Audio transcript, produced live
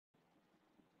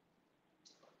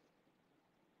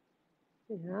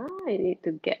Yeah, I need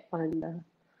to get on the.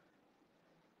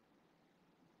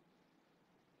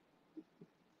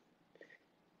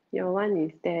 Your one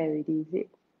is there already, is it?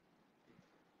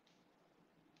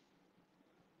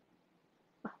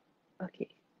 Okay.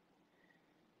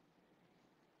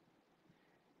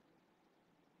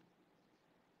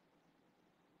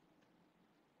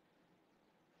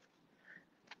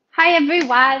 Hi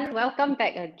everyone, welcome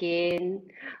back again.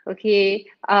 Okay,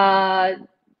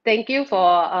 thank you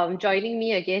for joining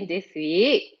me again this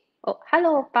week. Oh,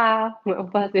 hello, Oppa.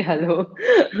 Oppa, say hello.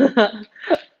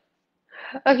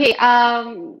 Okay,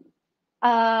 uh,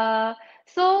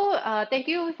 thank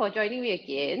you for joining me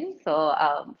again.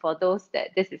 For those that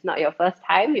this is not your first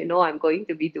time, you know I'm going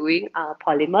to be doing a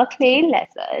polymer clay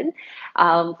lesson.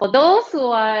 For those who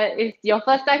are, it's your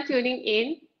first time tuning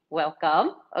in,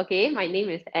 welcome. Okay, my name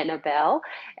is Annabelle,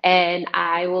 and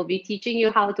I will be teaching you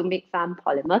how to make some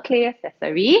polymer clay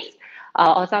accessories,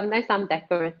 or sometimes some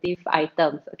decorative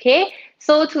items. Okay,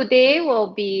 so today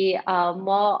will be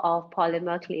more of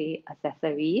polymer clay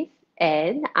accessories,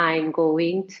 and I'm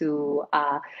going to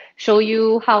show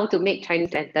you how to make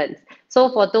Chinese lanterns.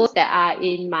 So for those that are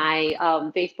in my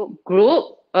Facebook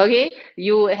group, okay,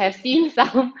 you have seen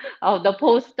some of the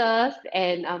posters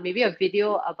and maybe a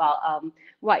video about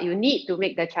what you need to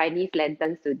make the Chinese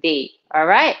lanterns today. All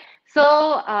right.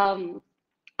 So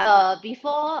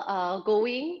before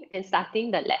going and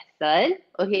starting the lesson,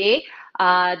 okay,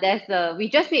 we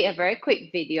just made a very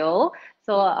quick video.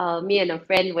 So me and a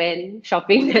friend went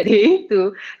shopping that day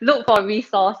to look for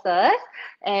resources,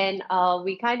 and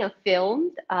we kind of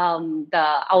filmed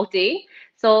the outing.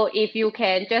 So if you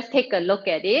can just take a look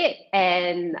at it,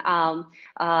 and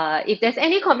if there's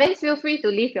any comments, feel free to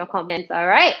leave your comments. All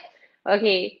right.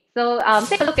 Okay. So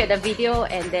take a look at the video,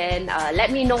 and then let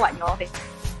me know what you all think.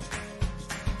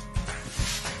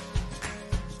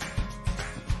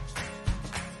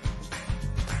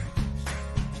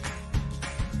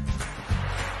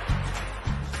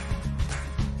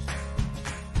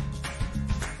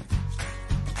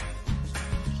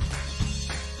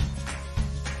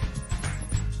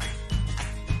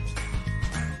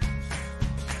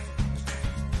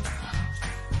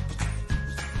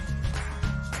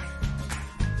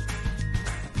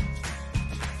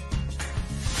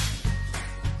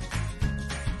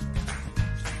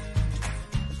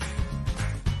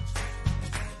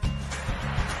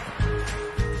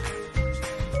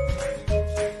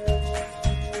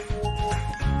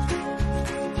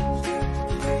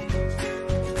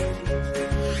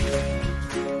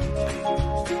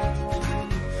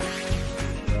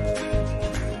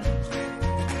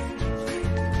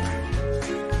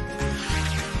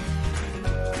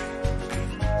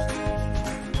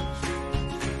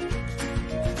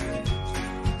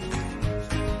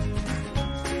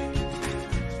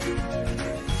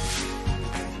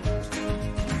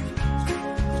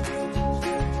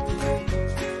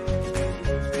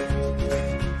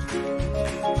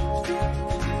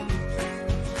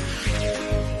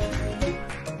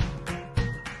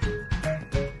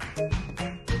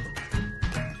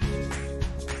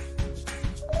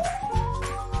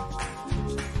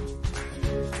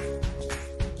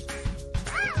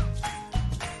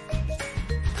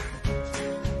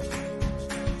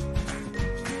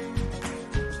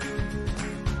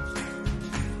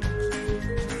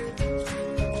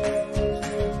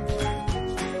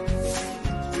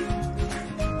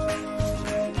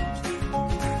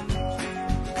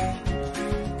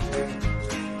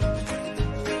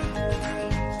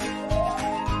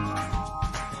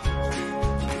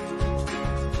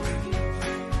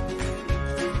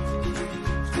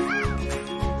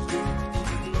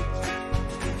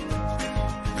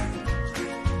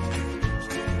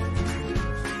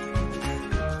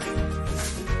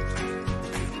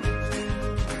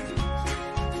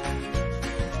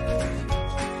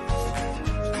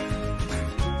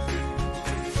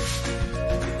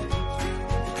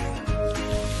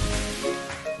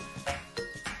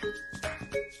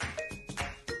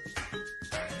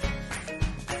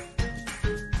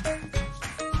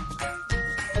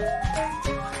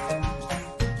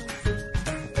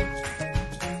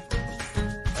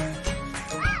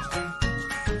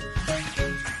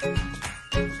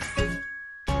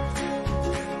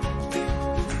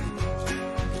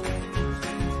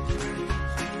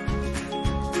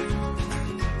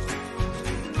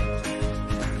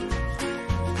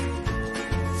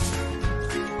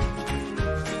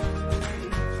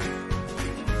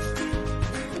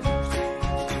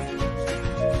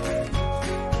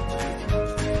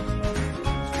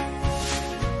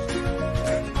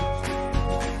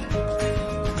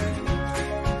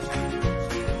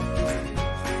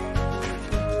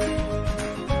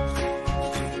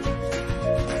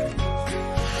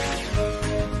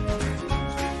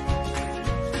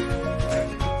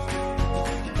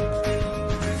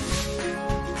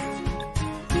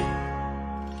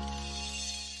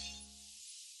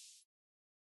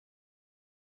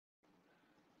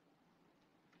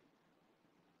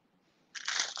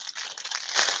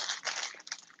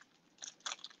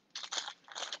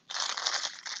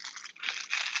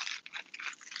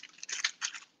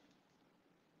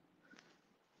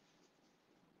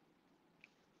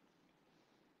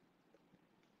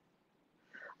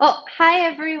 Oh, hi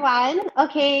everyone.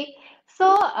 Okay,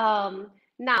 so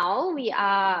now we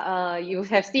are. You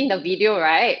have seen the video,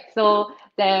 right? So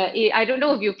I don't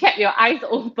know if you kept your eyes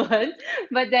open,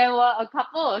 but there were a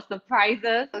couple of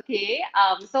surprises. Okay.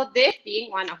 So this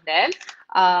being one of them.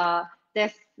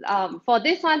 There's For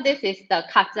this one, this is the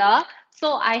cutter.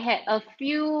 So I had a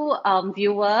few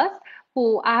viewers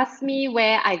who asked me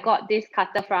where I got this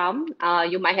cutter from.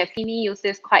 You might have seen me use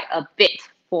this quite a bit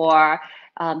for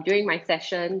during my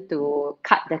session to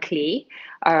cut the clay.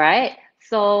 All right.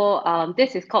 So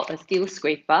this is called a steel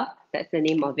scraper. That's the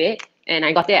name of it. And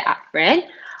I got it at Friend.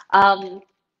 Um,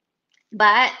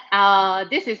 but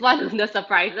this is one of the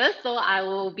surprises. So I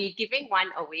will be giving one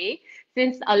away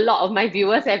since a lot of my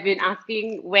viewers have been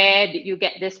asking where did you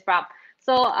get this from.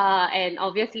 So and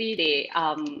obviously they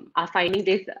are finding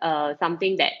this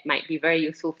something that might be very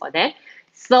useful for them.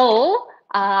 So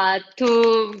for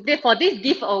this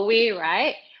giveaway,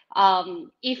 right?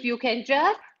 If you can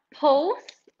just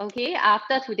post, okay,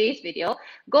 after today's video,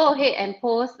 go ahead and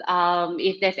post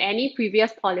if there's any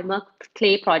previous polymer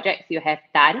clay projects you have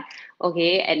done,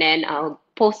 okay, and then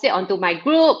post it onto my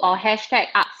group or hashtag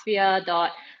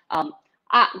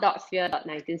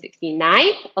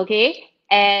art.sphere.1969, okay,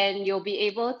 and you'll be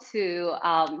able to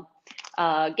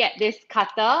get this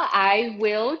cutter. I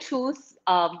will choose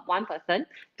one person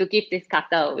to give this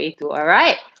cutter away to. All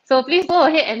right. So please go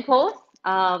ahead and post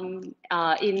on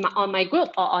my group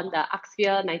or on the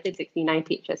Arcsphere 1969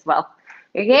 page as well.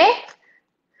 Okay.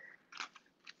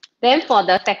 Then for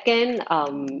the second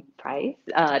prize,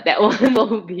 that one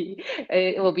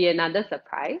will be another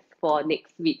surprise for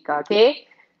next week. Okay.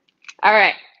 All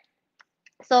right.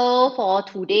 So for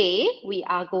today, we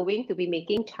are going to be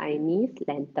making Chinese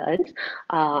lanterns.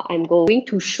 I'm going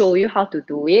to show you how to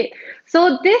do it.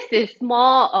 So this is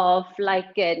more of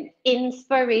like an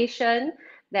inspiration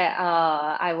that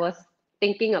I was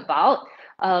thinking about.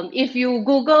 If you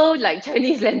Google like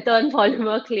Chinese lantern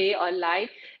polymer clay online,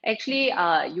 actually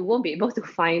you won't be able to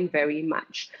find very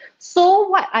much. So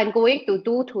what I'm going to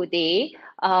do today,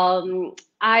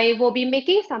 I will be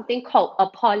making something called a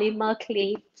polymer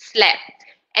clay slab.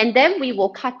 And then we will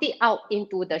cut it out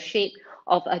into the shape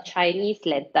of a Chinese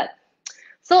lantern.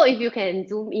 So if you can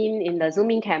zoom in the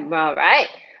zoom in camera, right?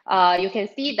 You can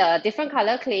see the different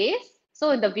color clays.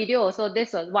 So in the video also,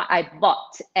 this was what I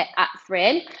bought at Art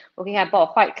Friend. Okay, I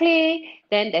bought white clay.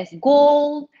 Then there's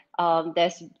gold.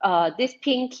 There's this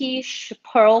pinkish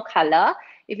pearl color.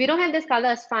 If you don't have this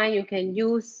color, it's fine. You can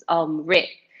use red.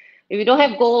 If you don't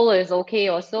have gold, it's okay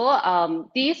also.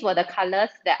 These were the colors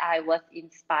that I was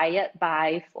inspired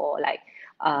by for like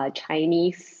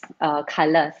Chinese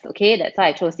colors. Okay, that's why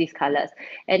I chose these colors.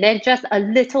 And then just a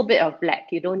little bit of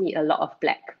black. You don't need a lot of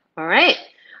black. All right.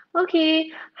 Okay.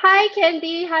 Hi,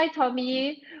 Candy. Hi,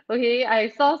 Tommy. Okay, I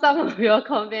saw some of your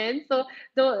comments. So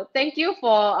thank you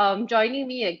for joining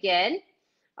me again.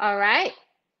 All right.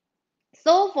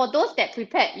 So for those that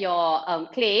prepared your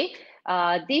clay,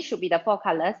 these should be the four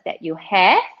colors that you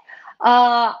have.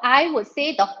 I would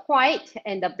say the white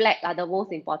and the black are the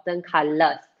most important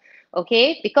colors.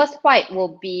 Okay, because white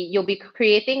you'll be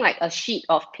creating like a sheet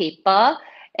of paper,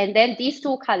 and then these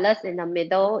two colors in the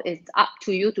middle, is up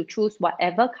to you to choose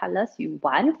whatever colors you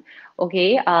want.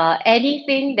 Okay,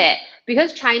 anything that,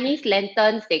 because Chinese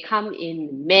lanterns, they come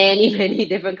in many, many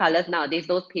different colors nowadays,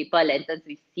 those paper lanterns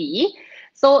we see.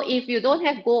 So if you don't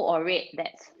have gold or red,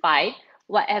 that's fine.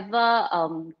 Whatever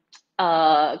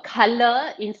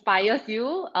color inspires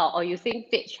you, or you think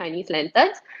fits Chinese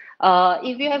lanterns.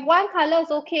 If you have one color,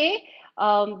 it's okay.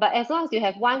 But as long as you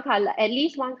have one color, at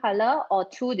least one color or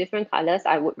two different colors,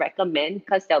 I would recommend,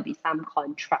 because there'll be some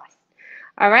contrast.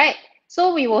 All right.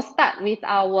 So we will start with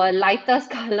our lightest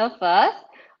color first,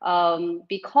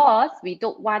 because we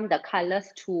don't want the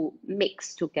colors to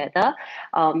mix together.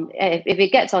 If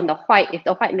it gets on the white, if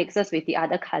the white mixes with the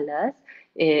other colors,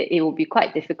 it will be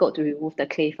quite difficult to remove the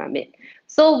clay from it.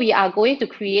 So we are going to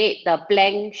create the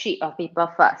blank sheet of paper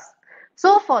first.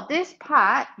 So for this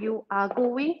part, you're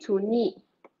going to need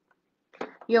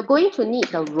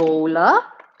the roller,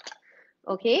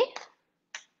 okay?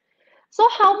 So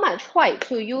how much white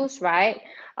to use, right?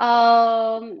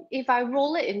 If I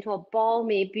roll it into a ball,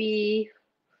 maybe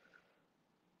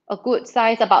a good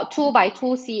size, about 2 by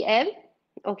 2 cm,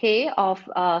 okay, of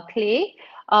clay.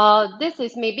 This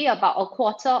is maybe about a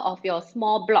quarter of your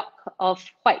small block of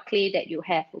white clay that you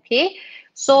have, okay?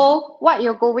 So what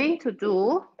you're going to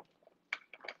do,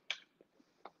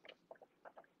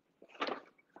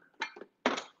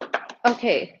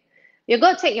 okay, you're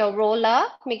going to take your roller,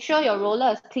 make sure your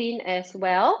roller is clean as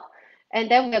well. And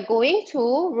then we're going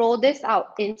to roll this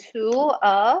out into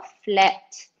a flat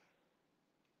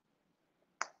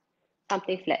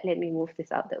something flat. Let me move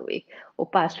this out of the way.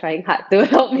 Oppa is trying hard to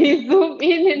help me zoom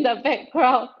in the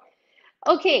background.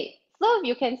 Okay, so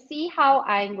you can see how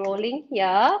I'm rolling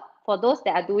here. For those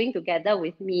that are doing together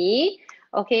with me,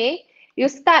 okay, you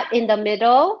start in the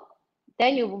middle,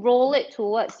 then you roll it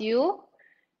towards you,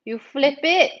 you flip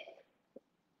it,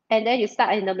 and then you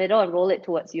start in the middle and roll it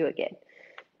towards you again.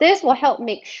 This will help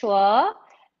make sure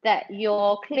that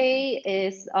your clay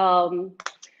is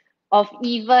of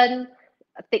even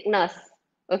thickness,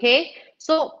 okay?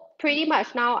 So pretty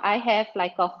much now I have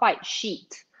like a white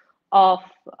sheet of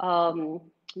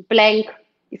blank,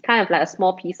 it's kind of like a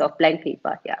small piece of blank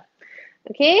paper here,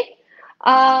 okay?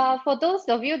 For those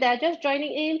of you that are just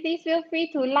joining in, please feel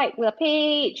free to like the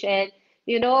page and,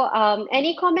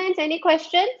 any comments, any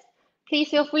questions, please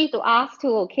feel free to ask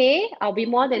too, okay? I'll be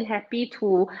more than happy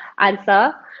to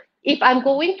answer. If I'm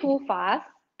going too fast,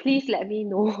 please let me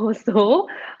know also,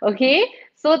 okay?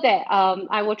 So that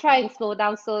I will try and slow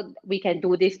down so we can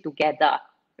do this together,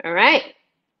 all right?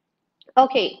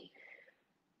 Okay,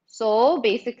 so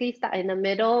basically start in the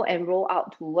middle and roll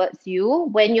out towards you.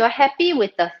 When you're happy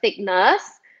with the thickness,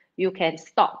 you can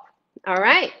stop, all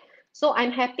right? So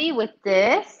I'm happy with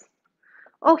this.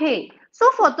 Okay, so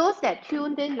for those that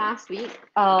tuned in last week,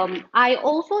 I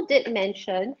also did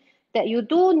mention that you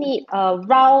do need a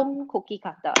round cookie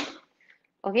cutter,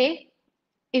 okay?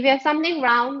 If you have something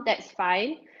round, that's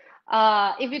fine.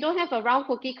 If you don't have a round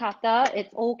cookie cutter, it's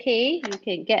okay. You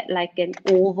can get like an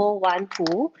oval one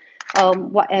too.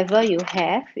 Whatever you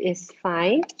have is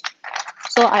fine.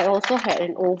 So I also had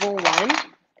an oval one,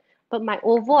 but my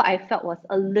oval I felt was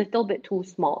a little bit too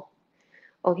small.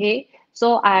 Okay,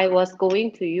 so I was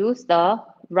going to use the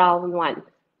round one.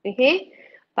 Okay,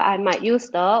 but I might use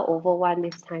the oval one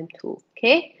this time too.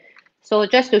 Okay, so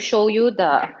just to show you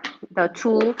the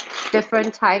two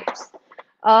different types.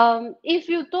 If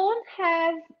you don't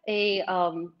have a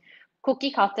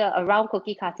cookie cutter, a round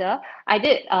cookie cutter, I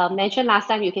did mention last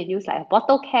time you can use like a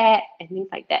bottle cap and things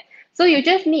like that. So you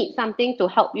just need something to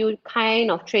help you kind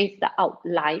of trace the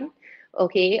outline,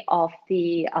 okay, of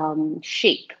the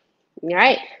shape.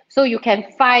 Right? So you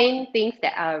can find things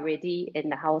that are already in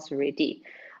the house already.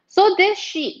 So this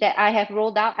sheet that I have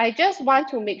rolled out, I just want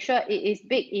to make sure it is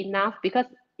big enough because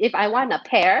if I want a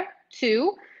pair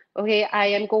too, okay, I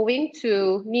am going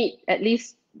to need at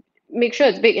least make sure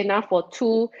it's big enough for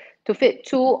two to fit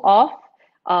two of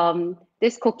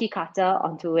this cookie cutter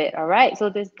onto it. All right, so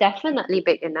this is definitely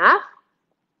big enough.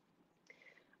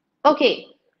 Okay,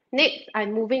 next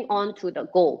I'm moving on to the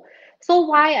gold. So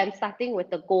why I'm starting with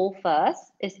the gold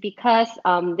first is because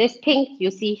this pink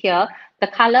you see here, the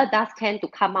color does tend to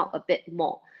come out a bit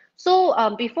more.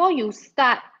 So before you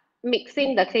start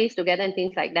mixing the clays together and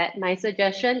things like that, my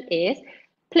suggestion is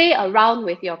play around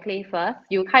with your clay first.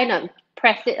 You kind of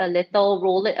press it a little,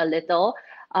 roll it a little.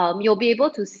 You'll be able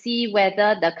to see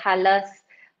whether the colors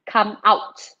come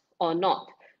out or not.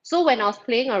 So when I was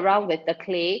playing around with the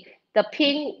clay, the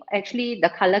pink, actually the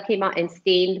color came out and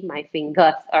stained my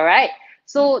fingers, all right?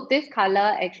 So this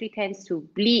color actually tends to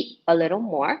bleed a little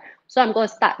more. So I'm going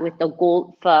to start with the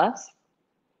gold first.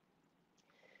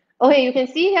 Okay, you can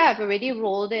see here I've already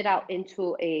rolled it out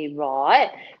into a rod.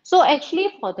 So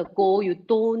actually for the gold, you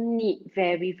don't need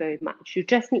very, very much. You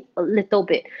just need a little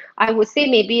bit. I would say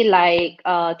maybe like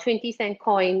 20-cent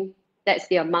coin, that's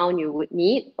the amount you would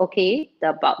need, okay,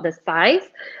 about the size.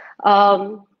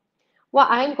 What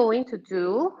I'm going to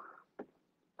do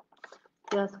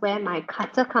is where my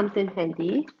cutter comes in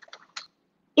handy.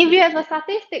 If you have a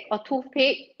satay stick or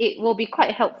toothpick, it will be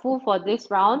quite helpful for this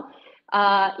round.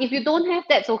 If you don't have,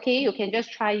 that's okay. You can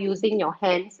just try using your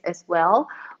hands as well,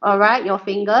 all right, your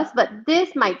fingers. But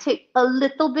this might take a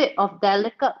little bit of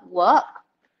delicate work.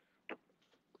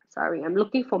 Sorry, I'm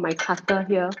looking for my cutter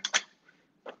here.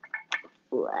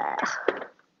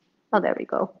 Oh, there we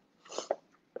go.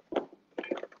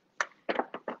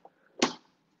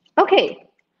 Okay,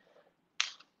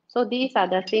 so these are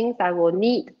the things I will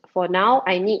need for now.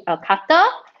 I need a cutter.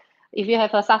 If you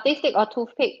have a satay stick or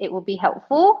toothpick, it will be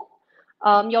helpful.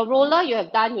 Your roller, you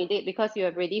have done with it because you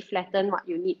have already flattened what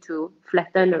you need to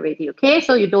flatten already, okay?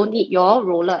 So you don't need your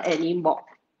roller anymore.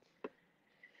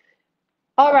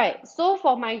 All right, so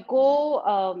for my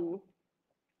goal,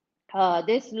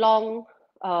 this long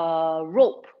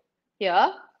rope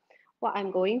here, what I'm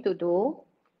going to do,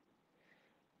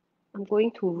 I'm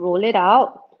going to roll it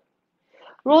out.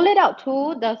 Roll it out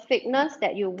to the thickness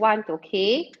that you want,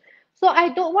 okay? So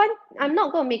I'm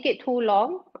not going to make it too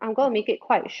long. I'm going to make it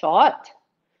quite short.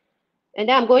 And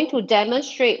then I'm going to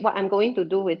demonstrate what I'm going to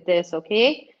do with this,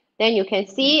 okay? Then you can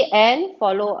see and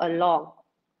follow along.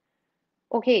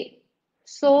 Okay,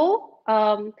 so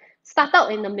start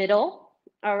out in the middle.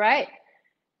 All right.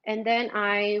 And then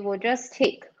I will just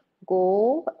take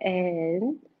gold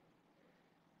and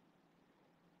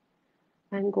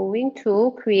I'm going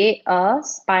to create a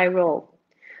spiral.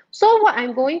 So what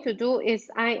I'm going to do is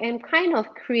I am kind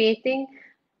of creating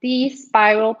these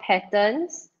spiral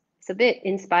patterns. It's a bit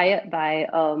inspired by,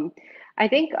 I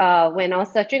think when I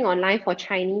was searching online for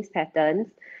Chinese patterns,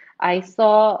 I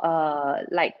saw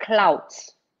like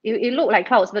clouds. It looked like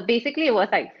clouds, but basically it was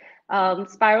like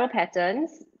spiral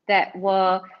patterns that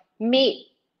were made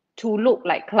to look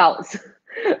like clouds.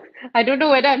 I don't know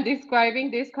whether I'm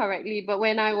describing this correctly, but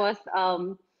when I was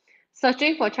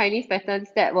searching for Chinese patterns,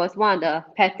 that was one of the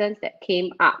patterns that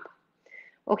came up.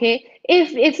 Okay,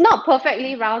 if it's not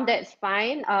perfectly round, that's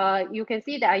fine. You can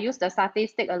see that I use the satay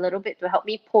stick a little bit to help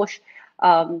me push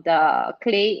the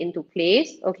clay into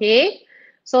place. Okay,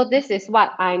 so this is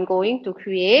what I'm going to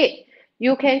create.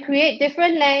 You can create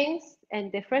different lengths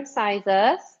and different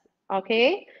sizes.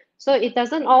 Okay, so it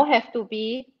doesn't all have to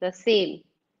be the same.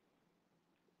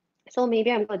 So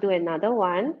maybe I'm going to do another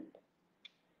one.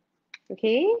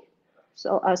 Okay,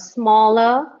 so a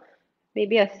smaller,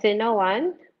 maybe a thinner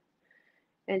one.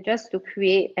 And just to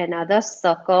create another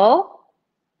circle.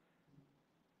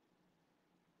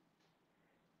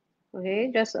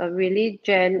 Okay, just a really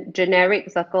generic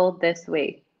circle this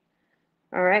way.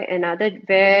 All right, another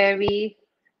very,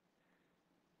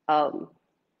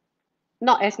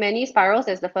 not as many spirals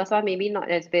as the first one, maybe not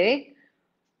as big,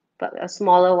 but a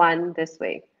smaller one this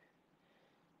way.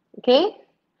 Okay,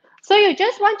 so you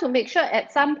just want to make sure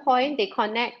at some point they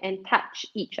connect and touch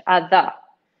each other.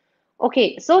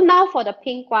 Okay, so now for the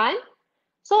pink one.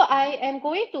 So I am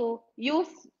going to use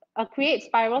create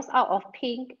spirals out of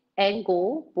pink and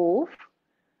gold both.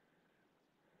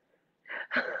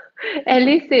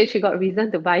 Alice said she got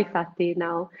reason to buy satay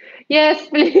now. Yes,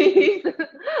 please.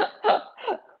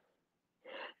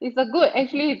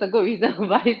 Actually, it's a good reason to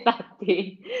buy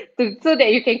satay so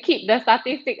that you can keep the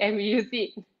satay stick and reuse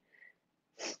it.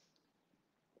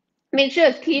 Make sure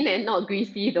it's clean and not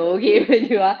greasy though, okay,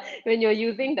 when you're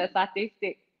using the satay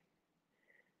stick.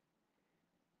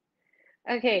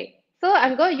 Okay, so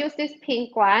I'm going to use this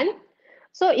pink one.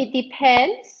 So it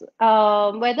depends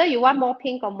whether you want more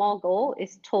pink or more gold.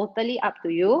 It's totally up to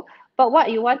you. But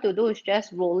what you want to do is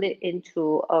just roll it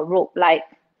into a rope-like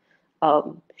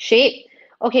shape.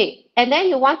 Okay, and then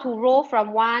you want to roll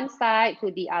from one side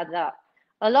to the other.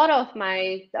 A lot of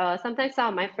my, sometimes some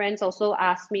of my friends also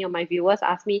ask me, or my viewers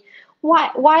ask me,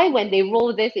 why when they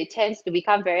roll this, it tends to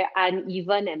become very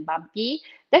uneven and bumpy.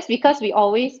 That's because we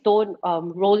always don't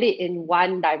roll it in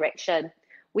one direction.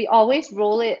 We always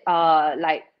roll it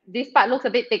like this part looks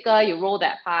a bit thicker, you roll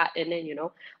that part, and then,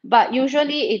 but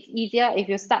usually it's easier if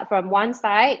you start from one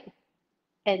side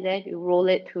and then you roll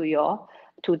it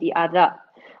to the other.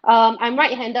 I'm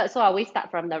right-handed, so I always start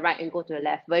from the right and go to the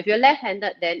left. But if you're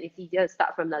left-handed, then it's easier to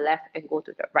start from the left and go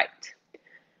to the right.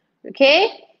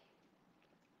 Okay?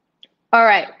 All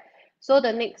right. So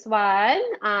the next one,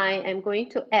 I am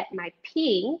going to add my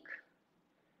pink.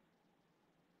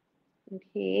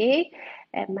 Okay,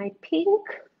 add my pink.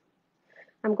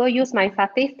 I'm going to use my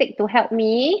satay stick to help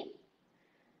me.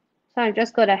 So I'm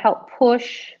just going to help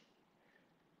push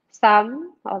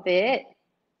some of it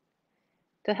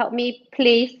to help me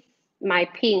place my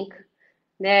pink.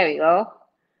 There we go.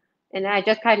 And then I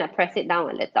just kind of press it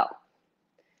down a little.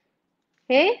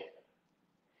 Okay.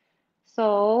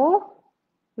 So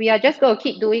we are just going to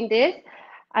keep doing this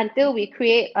until we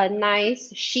create a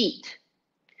nice sheet.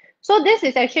 So this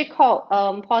is actually called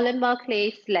polymer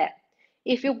clay slab.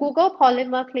 If you Google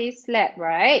polymer clay slab,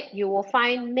 right, you will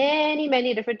find many,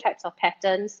 many different types of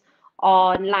patterns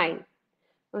online.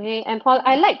 Okay, and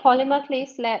I like polymer clay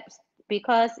slabs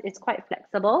because it's quite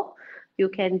flexible. You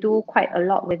can do quite a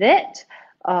lot with it.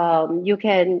 You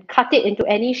can cut it into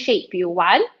any shape you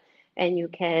want, and you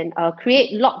can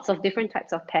create lots of different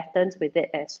types of patterns with it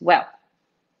as well.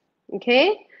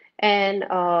 Okay, and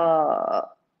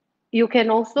you can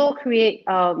also create,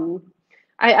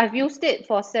 I've used it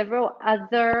for several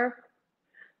other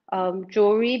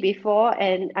jewelry before,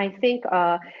 and I think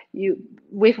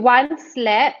with one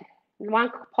slab,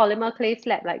 one polymer clay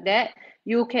slab like that,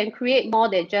 you can create more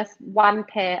than just one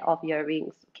pair of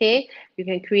earrings. Okay, you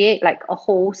can create like a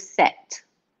whole set.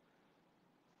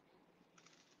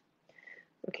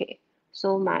 Okay,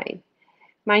 so my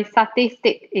satay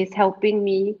stick is helping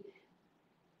me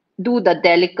do the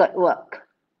delicate work.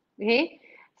 Okay,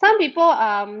 some people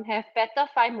have better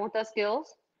fine motor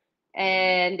skills,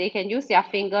 and they can use their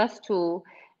fingers to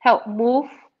help move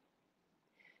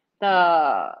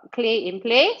the clay in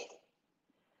place.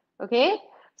 Okay,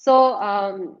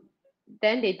 so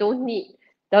then they don't need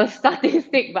the starting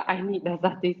stick, but I need the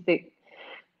starting stick.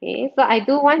 Okay, so I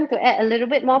do want to add a little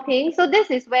bit more pink. So this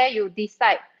is where you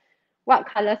decide what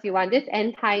colors you want. This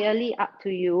entirely up to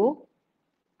you.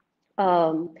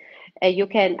 Um, and you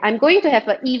can, I'm going to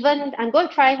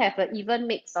try have an even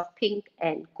mix of pink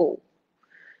and gold.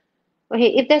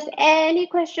 Okay, if there's any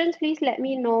questions, please let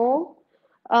me know.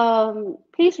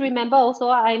 Please remember also,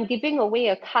 I'm giving away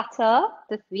a cutter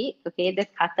this week. Okay, this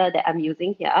cutter that I'm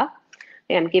using here.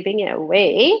 Okay, I'm giving it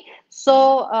away.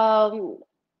 So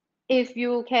if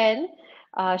you can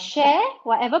share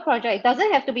whatever project, it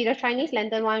doesn't have to be the Chinese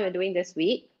lantern one we're doing this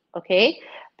week, okay?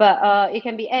 But it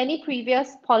can be any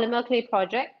previous polymer clay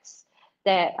projects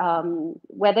that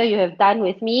whether you have done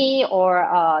with me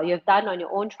or you have done on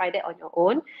your own, tried it on your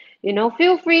own, you know,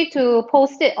 feel free to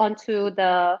post it onto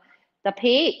the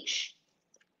page,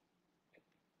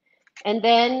 and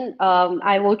then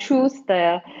I will choose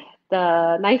the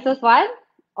nicest one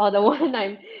or the one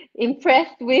I'm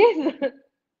impressed with.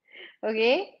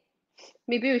 Okay,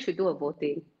 maybe we should do a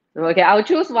voting. Okay, I'll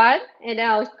choose one and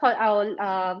then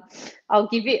I'll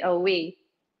give it away.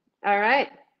 All right.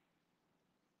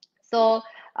 So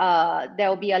there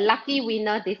will be a lucky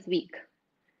winner this week.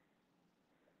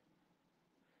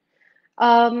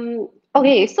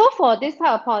 Okay, so for this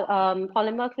type of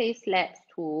polymer clay slabs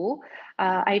too,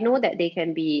 I know that they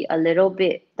can be a little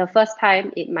bit, the first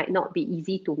time it might not be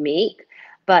easy to make,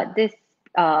 but this,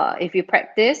 if you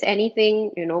practice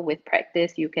anything, you know, with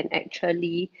practice, you can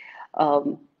actually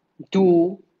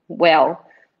do well.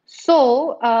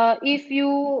 So if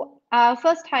you are a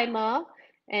first timer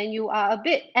and you are a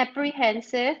bit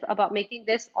apprehensive about making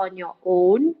this on your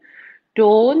own,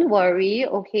 don't worry,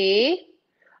 okay?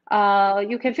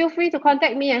 You can feel free to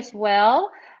contact me as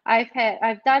well.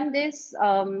 I've done this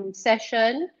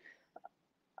session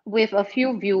with a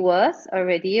few viewers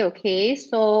already, okay?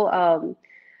 So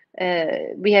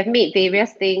we have made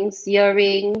various things,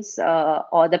 earrings,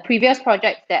 or the previous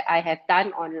projects that I have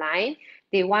done online.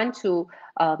 They want to,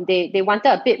 they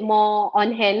wanted a bit more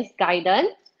on-hand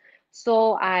guidance.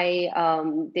 So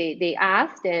they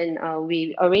asked, and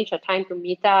we arranged a time to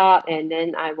meet up, and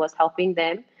then I was helping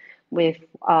them with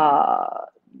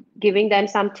giving them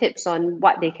some tips on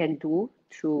what they can do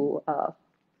to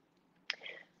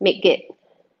make it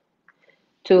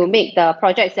make the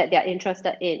projects that they're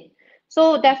interested in.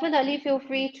 So definitely feel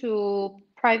free to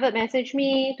private message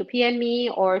me, to PM me,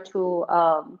 or to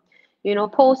you know,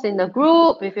 post in the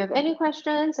group if you have any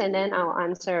questions, and then I'll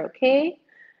answer. Okay.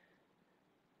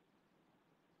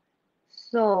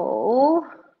 So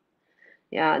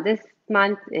yeah, this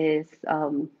month is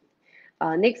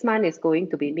next month is going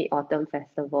to be Mid-Autumn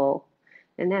Festival.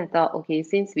 And then I thought, okay,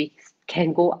 since we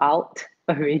can go out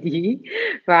already,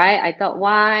 right? I thought,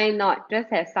 why not just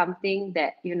have something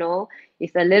that, you know,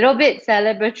 is a little bit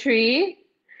celebratory,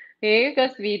 okay?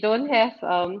 Because we don't have,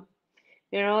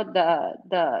 you know,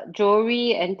 the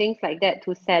jewelry and things like that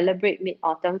to celebrate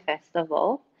Mid-Autumn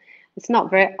Festival. It's not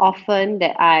very often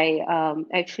that I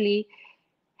actually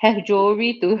have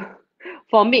jewelry to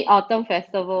for Mid-Autumn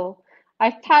Festival.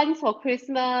 I've tons for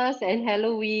Christmas and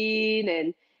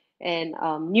Halloween and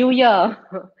New Year.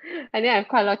 And then I've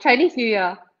quite a lot Chinese New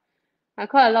Year. I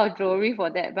quite a lot of jewelry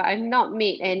for that, but I've not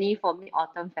made any for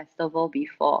Mid-Autumn Festival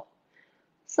before.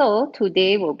 So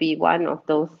today will be one of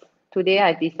those. Today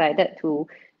I decided to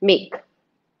make.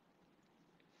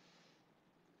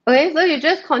 Okay, so you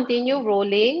just continue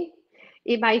rolling.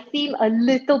 It might seem a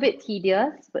little bit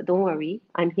tedious, but don't worry,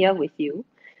 I'm here with you.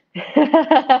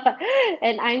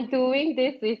 And I'm doing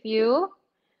this with you.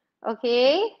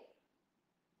 Okay.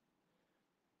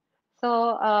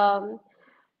 So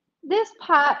this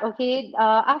part, okay,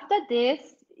 after this,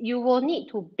 you will need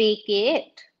to bake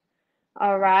it.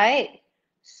 All right.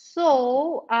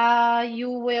 So you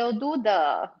will do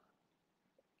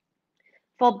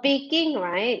for baking,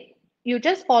 right? You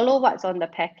just follow what's on the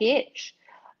package.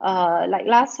 Like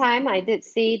last time, I did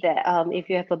say that if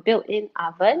you have a built-in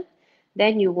oven,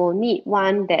 then you will need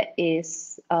one that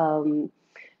is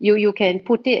you can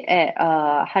put it at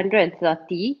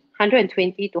 130,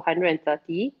 120 to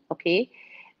 130, okay?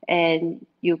 And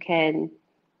you can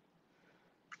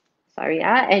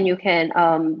and you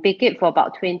can bake it for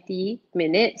about 20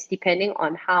 minutes, depending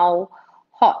on how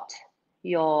hot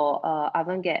your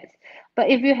oven gets. But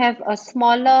if you have a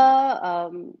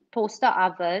smaller toaster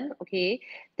oven, okay,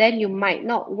 then you might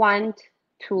not want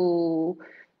to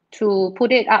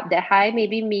put it up that high,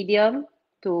 maybe medium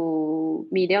to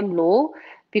medium low,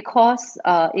 because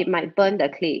it might burn the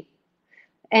clay.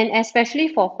 And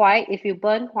especially for white, if you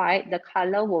burn white, the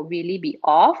color will really be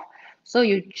off. So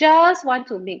you just want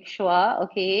to make sure,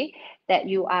 okay, that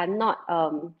you are not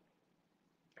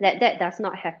that does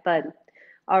not happen.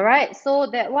 All right, so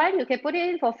that one you can put it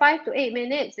in for 5 to 8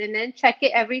 minutes and then check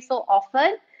it every so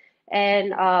often.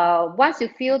 And once you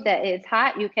feel that it's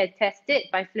hard, you can test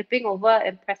it by flipping over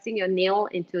and pressing your nail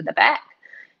into the back.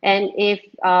 And if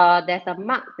there's a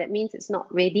mark, that means it's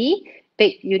not ready.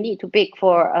 Bake, you need to bake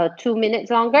for 2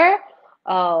 minutes longer.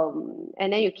 And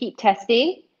then you keep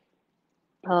testing.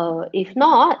 If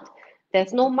not,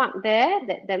 there's no mark there,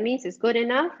 that means it's good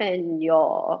enough and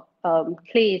your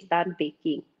clay is done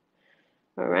baking.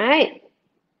 All right.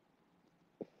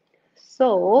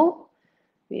 So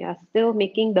we are still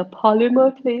making the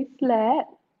polymer clay slab.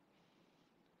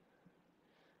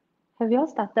 Have you all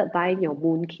started buying your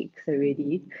moon cakes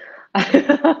already?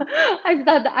 I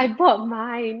bought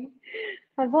mine.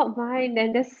 I bought mine,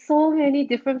 and there's so many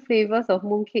different flavors of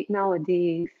mooncake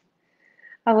nowadays.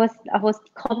 I was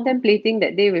contemplating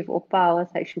that day with Oppa. I was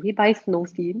like, should we buy snow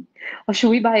skin or should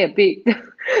we buy a baked?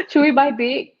 Should we buy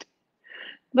baked?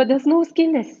 But the snow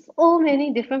skin, there's so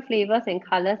many different flavors and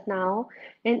colors now,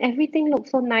 and everything looks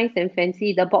so nice and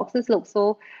fancy. The boxes look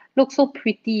so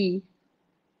pretty.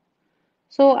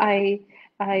 So I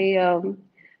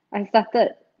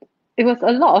started. It was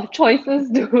a lot of choices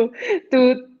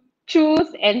to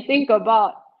choose and think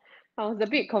about. I was a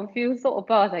bit confused, so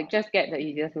Oppa was like, just get the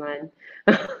easiest one.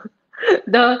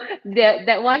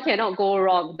 That one cannot go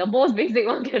wrong. The most basic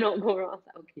one cannot go wrong. I was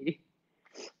like, okay.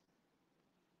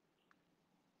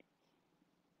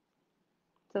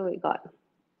 So we got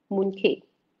mooncake.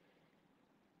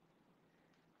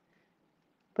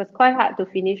 It was quite hard to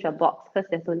finish a box because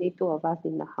there's only two of us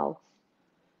in the house.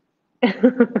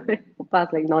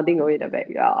 Oppa's like nodding away the back.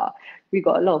 Yeah, we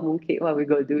got a lot of mooncake. What are we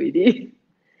gonna do with it?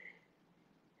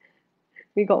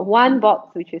 We got one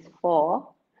box which is 4,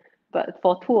 but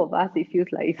for two of us it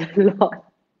feels like it's a lot.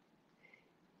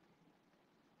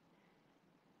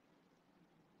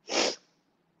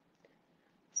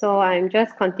 So I'm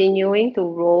just continuing to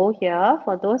roll here.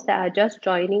 For those that are just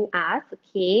joining us,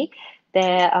 okay,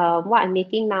 what I'm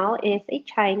making now is a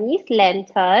Chinese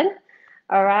lantern.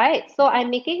 All right, so I'm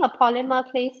making a polymer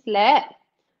clay slab,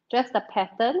 just a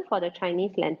pattern for the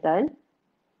Chinese lantern.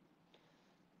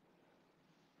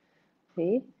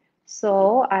 Okay,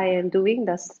 so I am doing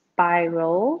the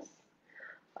spirals.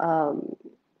 Um,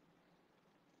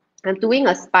 I'm doing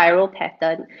a spiral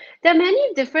pattern. There are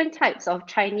many different types of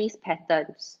Chinese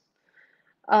patterns.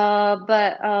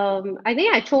 But I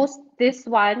think I chose this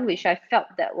one, which I felt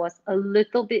that was a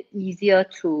little bit easier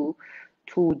to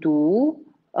do,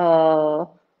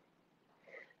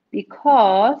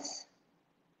 because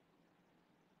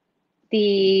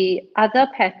the other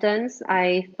patterns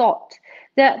I thought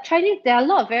there are a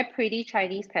lot of very pretty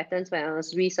Chinese patterns when I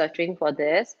was researching for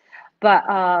this, but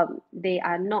they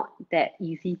are not that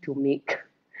easy to make.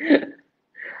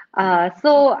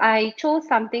 So I chose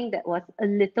something that was a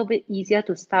little bit easier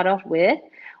to start off with.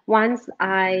 Once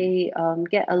I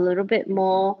get a little bit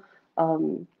more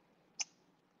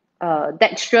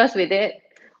dexterous with it,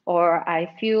 or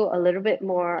I feel a little bit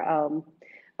more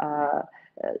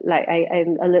like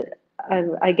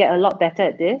I get a lot better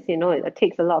at this, it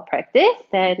takes a lot of practice,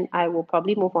 then I will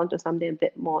probably move on to something a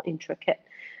bit more intricate.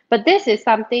 But this is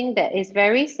something that is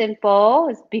very simple,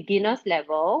 it's beginner's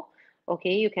level.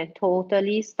 Okay, you can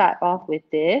totally start off with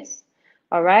this.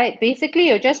 All right, basically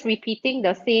you're just repeating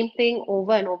the same thing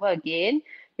over and over again.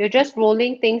 You're just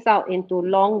rolling things out into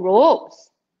long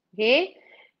ropes. Okay,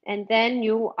 and then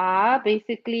you are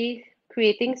basically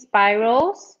creating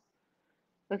spirals,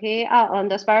 okay, out on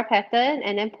the spiral pattern,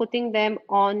 and then putting them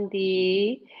on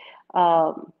the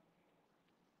and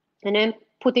then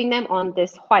putting them on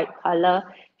this white color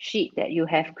sheet that you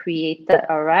have created.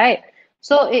 All right,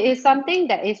 so it is something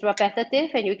that is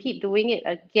repetitive and you keep doing it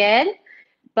again,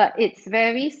 but it's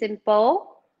very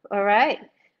simple. All right,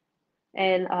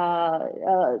 and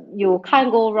you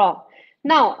can't go wrong.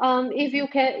 Now, if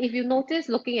you notice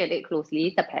looking at it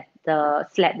closely, the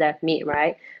slab that I've made,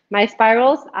 right? My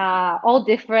spirals are all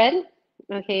different.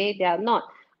 Okay, they are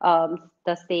not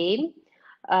the same.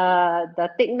 The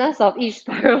thickness of each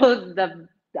spiral,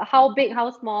 how big,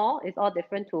 how small is all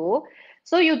different too.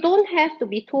 So you don't have to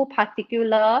be too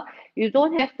particular. You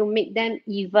don't have to make them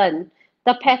even.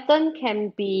 The pattern can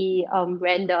be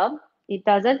random. It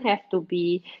doesn't have to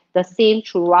be the same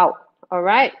throughout. All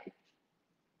right.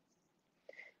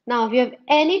 Now, if you have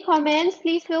any comments,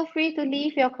 please feel free to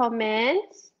leave your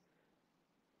comments.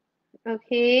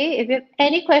 Okay. If you have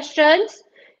any questions,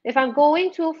 if I'm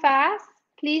going too fast,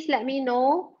 please let me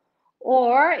know.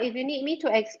 Or if you need me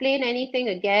to explain anything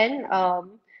again,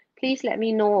 please let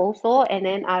me know also, and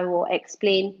then I will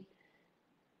explain.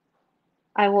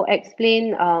 I will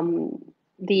explain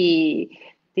the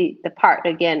the part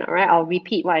again, all right? I'll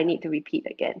repeat what I need to repeat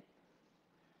again.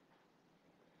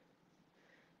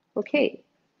 Okay,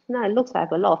 now it looks like I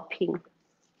have a lot of pink.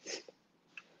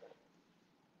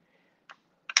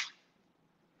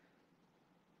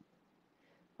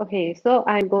 Okay, so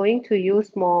I'm going to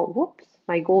use more, whoops,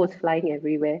 my gold is flying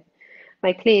everywhere.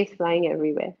 My clay is flying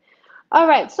everywhere. All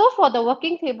right, so for the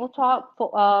working tabletop,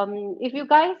 if you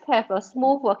guys have a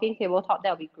smooth working tabletop,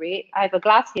 that would be great. I have a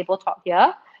glass tabletop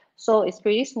here, so it's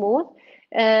pretty smooth.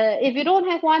 If you don't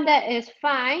have one, that is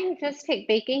fine. Just take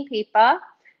baking paper.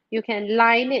 You can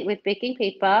line it with baking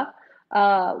paper.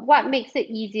 What makes it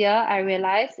easier, I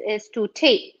realize, is to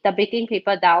tape the baking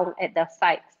paper down at the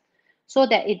sides so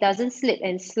that it doesn't slip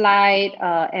and slide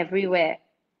everywhere.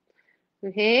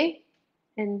 Okay,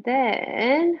 and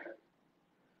then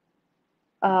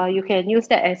you can use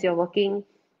that as your working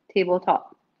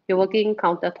tabletop, your working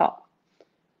countertop.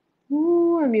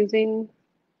 Ooh, I'm using,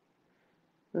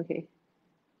 okay.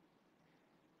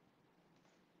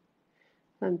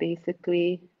 I'm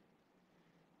basically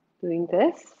doing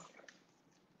this.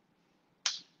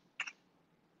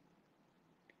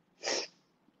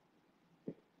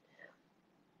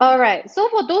 All right, so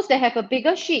for those that have a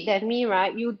bigger sheet than me,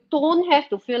 right, you don't have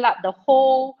to fill up the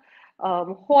whole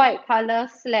white color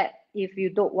slab if you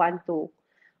don't want to.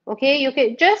 Okay, you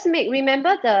can just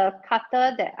remember the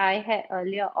cutter that I had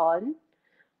earlier on.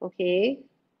 Okay,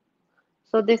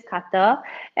 so this cutter,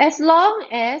 as long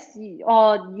as,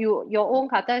 or your own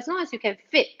cutter, as long as you can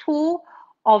fit two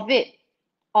of it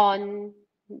on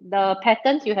the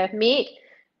patterns you have made,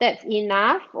 that's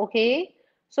enough, okay?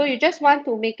 So you just want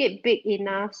to make it big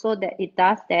enough so that it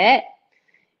does that.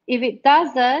 If it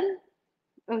doesn't,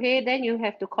 okay, then you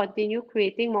have to continue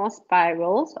creating more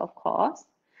spirals, of course,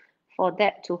 for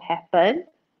that to happen.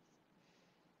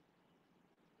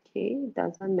 Okay, it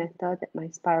doesn't matter that my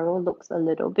spiral looks a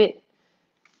little bit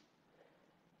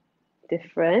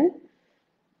different.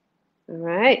 All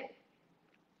right.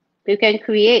 You can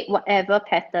create whatever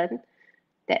pattern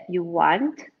that you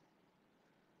want.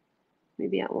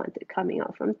 Maybe I want it coming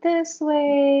out from this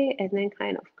way and then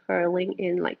kind of curling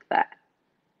in like that.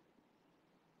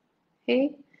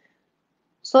 Okay.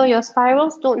 So your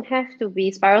spirals don't have to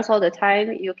be spirals all the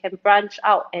time. You can branch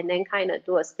out and then kind of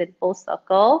do a simple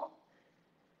circle.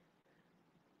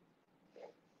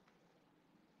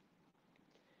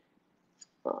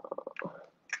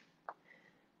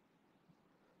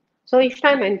 So each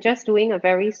time I'm just doing a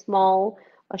very small,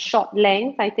 a short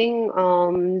length. I think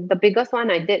the biggest one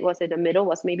I did was in the middle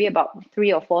was maybe about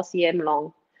 3 or 4 cm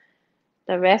long.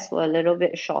 The rest were a little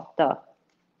bit shorter.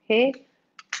 Okay.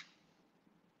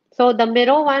 So the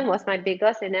middle one was my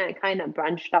biggest, and then I kind of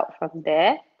branched out from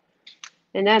there.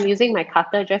 And then I'm using my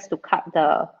cutter just to cut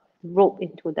the rope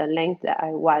into the length that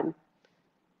I want.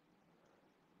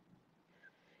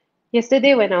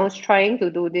 Yesterday when I was trying to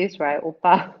do this, right,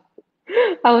 Oppa,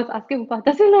 I was asking Oppa,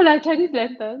 does it look like Chinese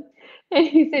lantern? And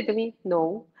he said to me,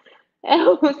 no. And I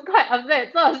was quite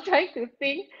upset. So I was trying to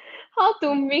think how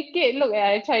to make it look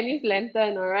like a Chinese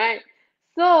lantern, all right?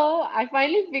 So I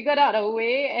finally figured out a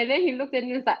way, and then he looked at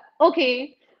me and was like,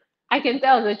 okay, I can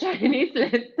tell it's a Chinese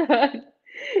lantern.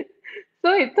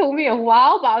 So it took me a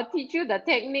while, but I'll teach you the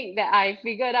technique that I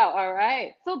figured out, all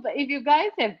right? So, but if you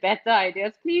guys have better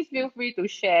ideas, please feel free to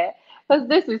share, because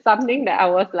this is something that I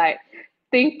was like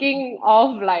thinking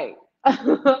of, like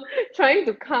trying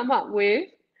to come up with.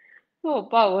 So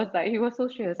Bob was like, he was so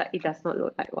sure, he was like, it does not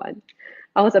look like one.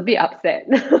 I was a bit upset.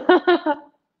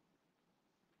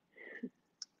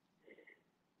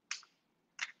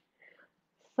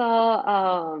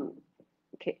 So,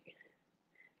 okay.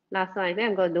 Last one. I think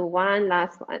I'm going to do one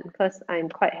last one because I'm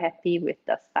quite happy with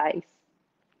the size.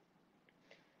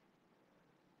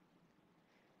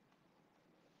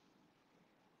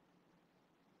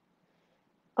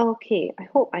 Okay, I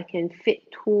hope I can fit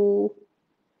two.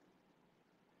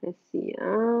 Let's see.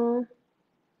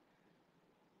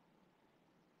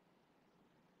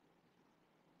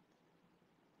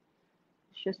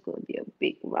 It's just going to be a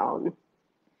big round.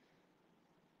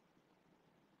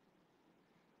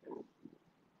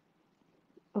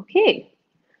 Okay.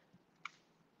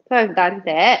 So I've done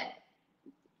that.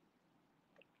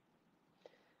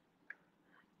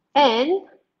 And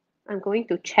I'm going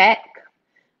to check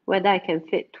whether I can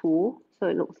fit two. So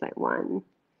it looks like 1,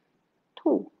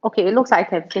 2. Okay, it looks like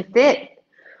I can fit it.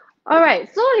 All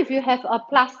right, so if you have a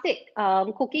plastic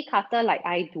cookie cutter like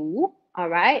I do, all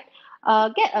right,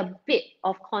 get a bit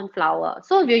of corn flour.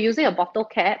 So if you're using a bottle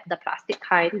cap, the plastic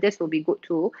kind, this will be good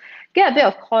too. Get a bit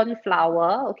of corn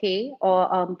flour, okay,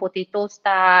 or potato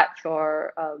starch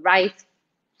or rice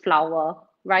flour,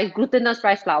 glutinous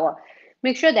rice flour.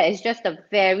 Make sure that it's just a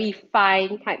very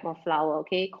fine type of flour,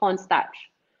 okay? Cornstarch.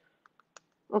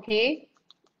 Okay?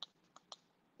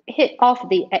 Hit off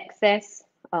the excess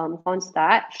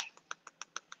cornstarch.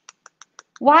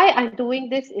 Why I'm doing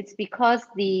this is because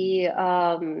the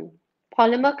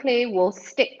polymer clay will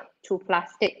stick to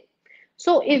plastic.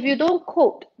 So if you don't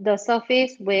coat the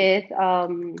surface with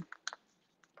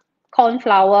corn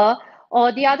flour,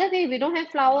 or the other day if you don't have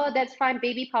flour, that's fine.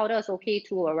 Baby powder is okay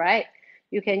too, all right?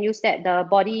 You can use that, the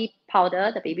body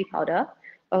powder, the baby powder,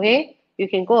 okay? You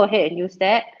can go ahead and use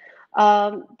that.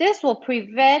 This will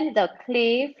prevent the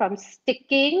clay from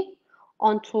sticking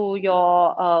onto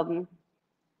your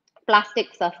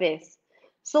plastic surface.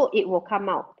 So it will come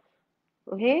out.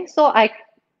 Okay, so I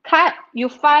cut, you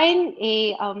find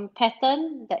a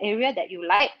pattern, the area that you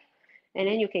like, and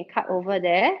then you can cut over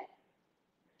there.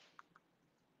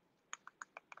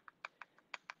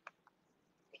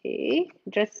 Okay,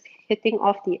 just hitting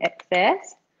off the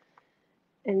excess.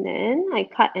 And then I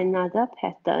cut another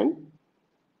pattern.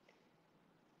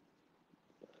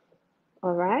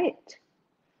 All right.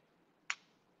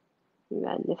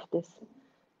 I lift this.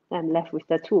 I'm left with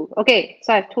the two. Okay,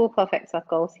 so I have two perfect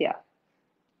circles here.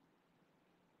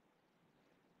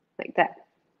 Like that.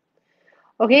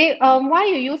 Okay, why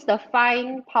you use the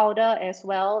fine powder as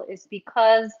well is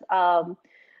because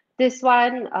this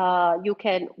one you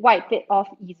can wipe it off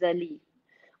easily.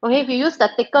 Okay, if you use the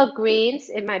thicker grains,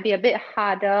 it might be a bit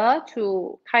harder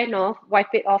to kind of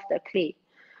wipe it off the clay.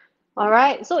 All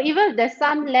right, so even if there's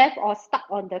some left or stuck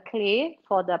on the clay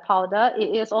for the powder,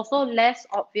 it is also less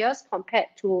obvious compared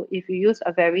to if you use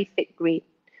a very thick grain.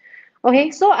 Okay,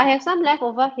 so I have some left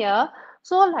over here.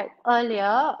 So like earlier,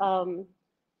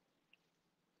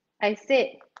 I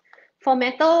said for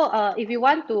metal, if you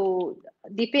want to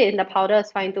dip it in the powder,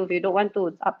 it's fine too. If you don't want to,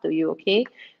 it's up to you, okay?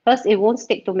 Because it won't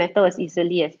stick to metal as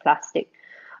easily as plastic.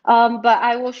 But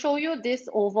I will show you this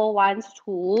oval ones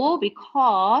too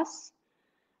because,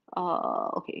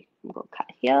 okay, I'm going to cut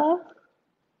here.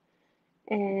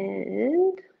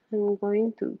 And I'm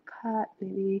going to cut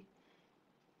maybe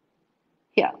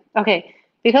here. Okay,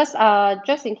 because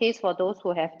just in case for those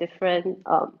who have different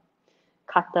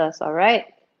cutters, all right?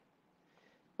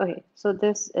 Okay, so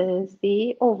this is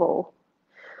the oval.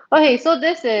 Okay, so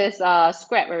this is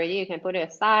scrap already. You can put it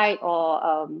aside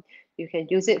or you can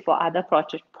use it for other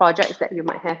projects that you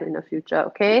might have in the future,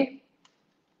 okay?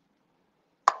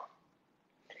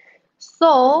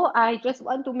 So I just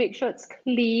want to make sure it's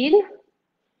clean.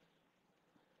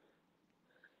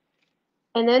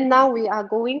 And then now we are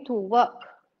going to work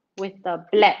with the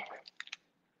black.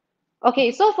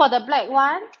 Okay, so for the black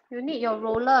one, you need your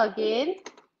roller again.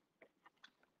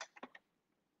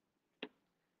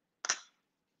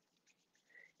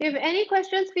 If you have any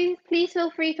questions, please feel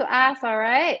free to ask, all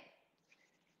right?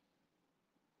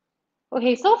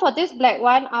 Okay, so for this black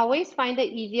one, I always find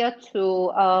it easier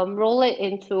to roll it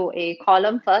into a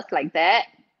column first like that.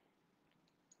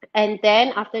 And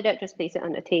then after that, just place it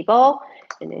on the table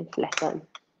and then flatten.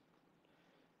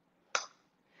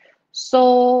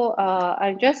 So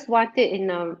I just want it in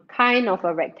a kind of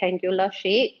a rectangular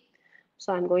shape.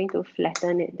 So I'm going to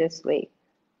flatten it this way.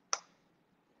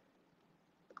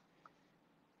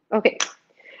 Okay,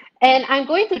 and I'm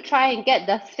going to try and get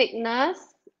the thickness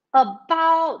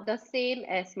about the same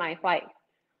as my white.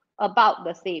 About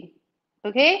the same,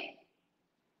 okay?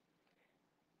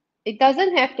 It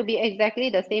doesn't have to be exactly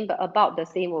the same, but about the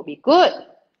same will be good.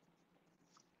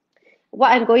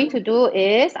 What I'm going to do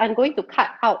is I'm going to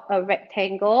cut out a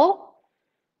rectangle.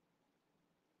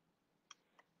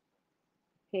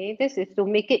 Okay, this is to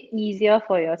make it easier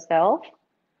for yourself.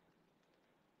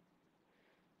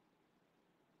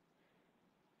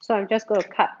 So I'm just going to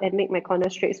cut and make my corner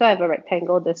straight. So I have a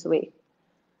rectangle this way.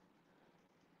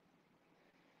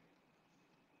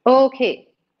 Okay,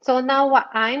 so now what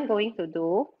I'm going to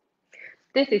do,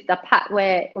 this is the part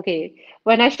where, okay,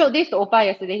 when I showed this to Oppa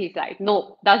yesterday, he's like,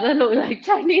 no, doesn't look like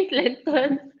Chinese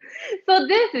lanterns. So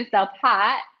this is the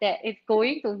part that is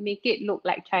going to make it look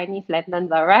like Chinese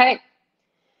lanterns, all right?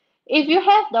 If you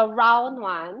have the round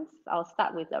ones, I'll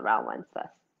start with the round ones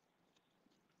first.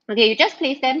 Okay, you just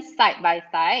place them side by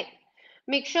side.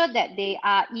 Make sure that they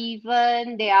are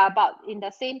even, they are about in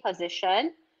the same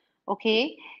position.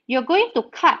 Okay, you're going to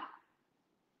cut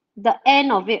the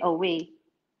end of it away,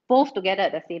 both together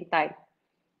at the same time,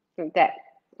 like that.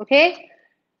 Okay,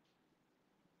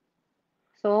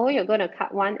 so you're going to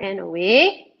cut one end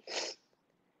away.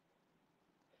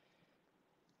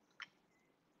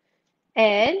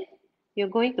 And you're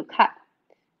going to cut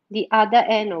the other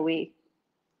end away.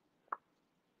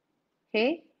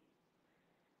 Okay,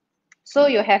 so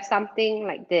you have something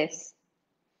like this.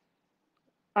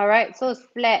 All right, so it's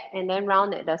flat and then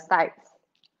round at the sides.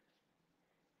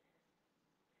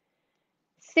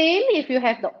 Same if you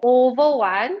have the oval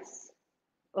ones,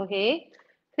 okay?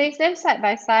 Place them side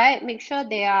by side, make sure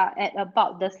they are at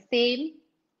about the same.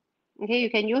 Okay, you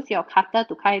can use your cutter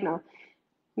to kind of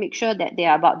make sure that they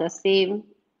are about the same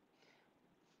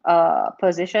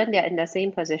position, they're in the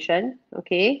same position,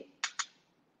 okay?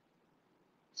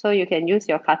 So you can use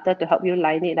your cutter to help you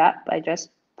line it up by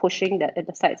just pushing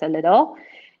the sides a little.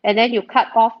 And then you cut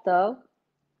off the,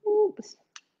 oops,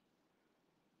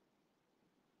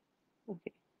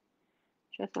 okay,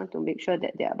 just want to make sure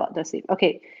that they're about the same.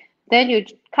 Okay, then you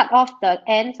cut off the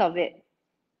ends of it.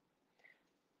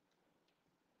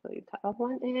 So you cut off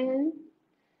one end,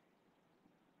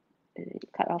 and then you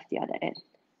cut off the other end.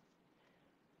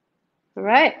 All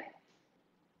right.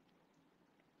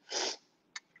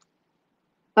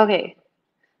 Okay,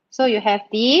 so you have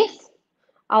these.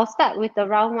 I'll start with the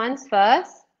round ones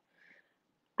first.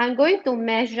 I'm going to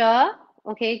measure,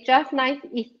 okay, just nice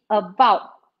is about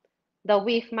the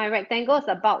width. My rectangle is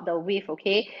about the width,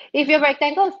 okay? If your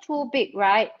rectangle is too big,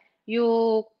 right,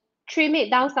 you trim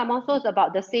it down some more so it's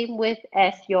about the same width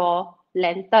as your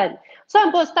lantern. So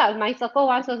I'm going to start with my circle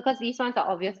ones first because these ones are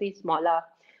obviously smaller,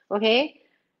 okay?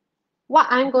 What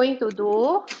I'm going to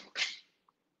do,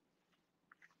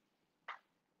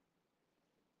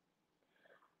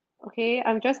 okay,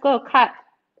 I'm just going to cut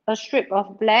a strip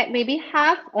of black, maybe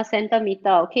half a centimeter,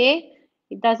 okay?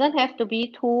 It doesn't have to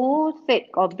be too thick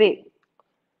or big.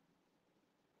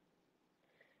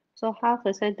 So half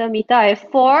a centimeter, I have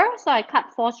 4, so I cut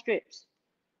 4 strips.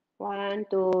 1,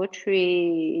 2,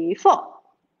 3, 4.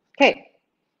 Okay.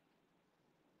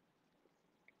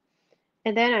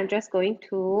 And then I'm just going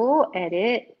to add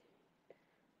it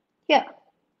here.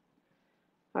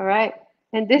 All right.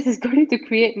 And this is going to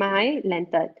create my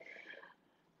lantern.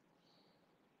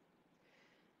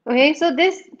 Okay, so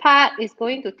this part is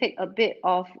going to take a bit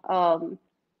of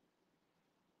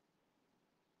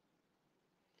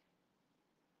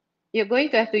you're going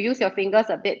to have to use your fingers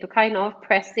a bit to kind of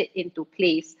press it into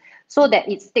place so that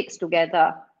it sticks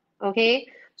together. Okay,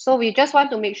 so we just want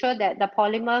to make sure that the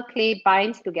polymer clay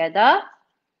binds together.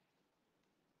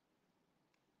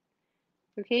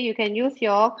 Okay, you can use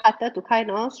your cutter to kind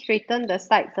of straighten the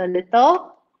sides a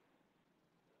little,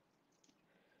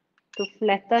 to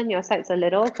flatten your sides a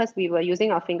little because we were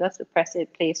using our fingers to press it in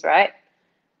place, right?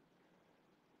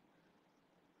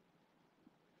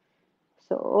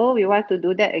 So we want to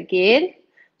do that again.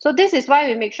 So this is why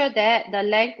we make sure that the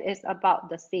length is about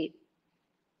the same.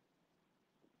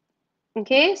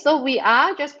 Okay, so we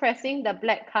are just pressing the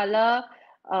black color.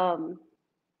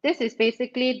 This is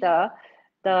basically the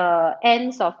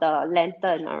ends of the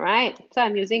lantern, all right? So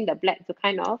I'm using the black to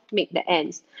kind of make the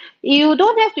ends. You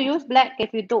don't have to use black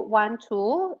if you don't want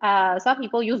to. Some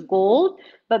people use gold,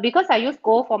 but because I use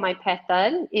gold for my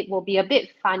pattern, it will be a bit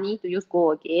funny to use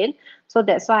gold again. So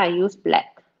that's why I use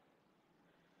black.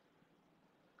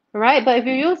 All right, but if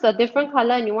you use a different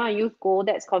color and you want to use gold,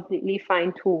 that's completely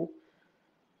fine too.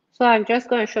 So I'm just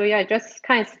going to show you, I just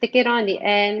kind of stick it on the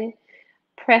end,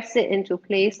 press it into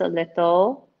place a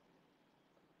little.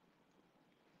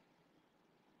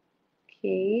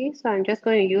 Okay, so I'm just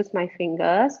going to use my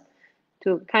fingers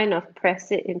to kind of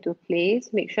press it into place,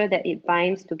 make sure that it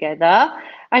binds together.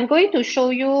 I'm going to show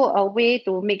you a way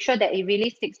to make sure that it really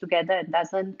sticks together and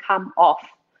doesn't come off,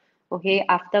 okay,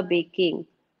 after baking.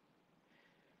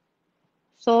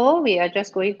 So we are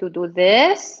just going to do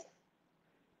this.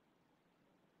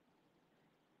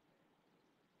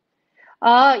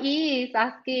 E is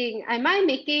asking, am I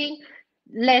making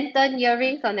lantern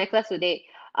earrings or necklace today?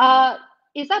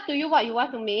 It's up to you what you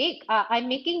want to make. I'm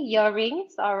making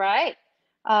earrings, all right,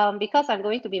 because I'm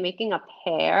going to be making a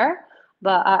pair,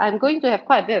 but I'm going to have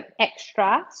quite a bit of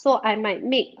extra, so I might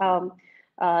make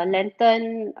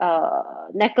lantern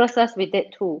necklaces with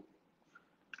it too.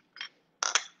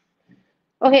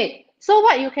 Okay, so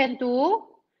what you can do,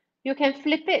 you can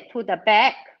flip it to the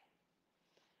back.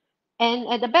 And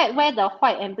at the back where the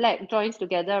white and black joins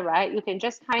together, right, you can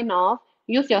just kind of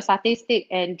use your satay stick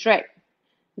and drag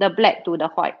the black to the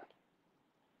white.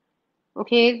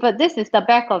 Okay, but this is the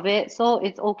back of it, so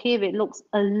it's okay if it looks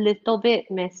a little bit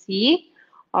messy,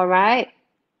 all right?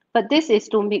 But this is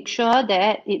to make sure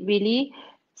that it really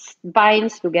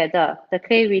binds together. The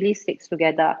clay really sticks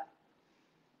together.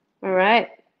 All right,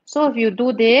 so if you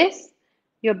do this,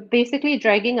 you're basically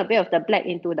dragging a bit of the black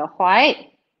into the white,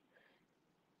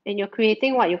 and you're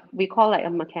creating what we call like a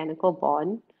mechanical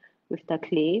bond with the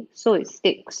clay, so it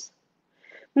sticks.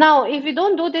 Now, if you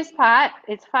don't do this part,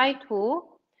 it's fine too.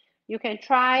 You can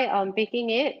try baking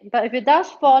it, but if it does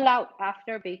fall out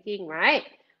after baking, right,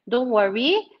 don't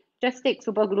worry, just take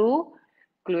super glue,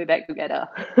 glue it back together.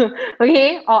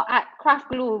 Okay, or craft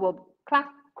glue will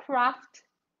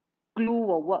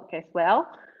work as well.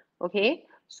 Okay,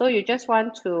 so you just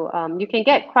want to you can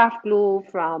get craft glue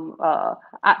from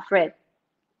Art Friend,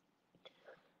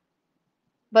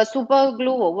 but super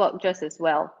glue will work just as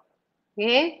well.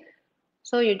 Okay,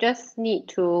 so you just need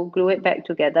to glue it back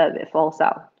together if it falls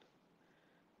out.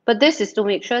 But this is to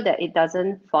make sure that it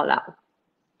doesn't fall out.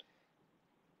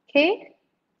 Okay.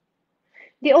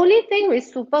 The only thing with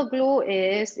super glue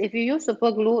is if you use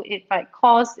super glue, it might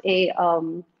cause a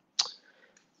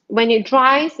when it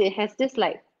dries, it has this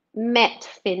like matte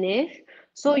finish.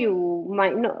 So you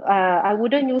might not. I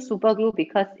wouldn't use super glue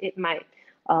because it might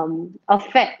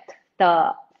affect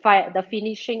the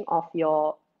finishing of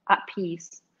your art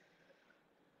piece.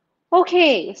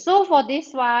 Okay, so for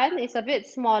this one, it's a bit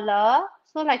smaller.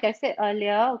 So like I said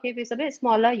earlier, okay, if it's a bit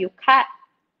smaller, you cut.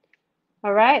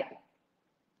 All right.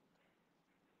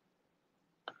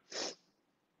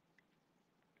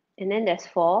 And then there's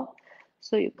 4.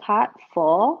 So you cut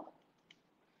 4.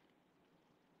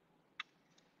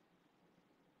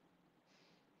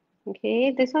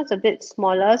 Okay, this one's a bit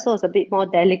smaller, so it's a bit more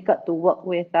delicate to work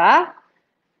with.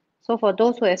 So for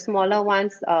those who have smaller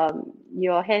ones,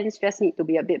 your hands just need to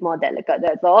be a bit more delicate,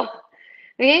 that's all.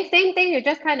 Okay, same thing, you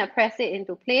just kind of press it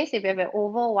into place. If you have an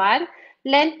oval one,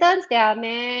 lanterns, there are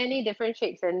many different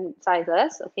shapes and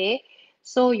sizes, okay?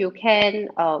 So you can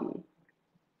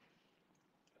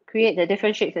create the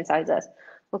different shapes and sizes.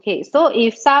 Okay, so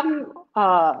if some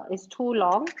is too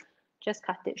long, just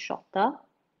cut it shorter.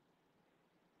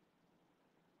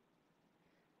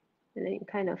 And then you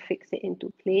kind of fix it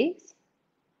into place.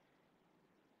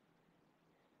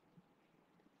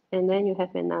 And then you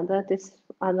have this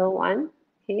other one,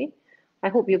 okay? I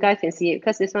hope you guys can see it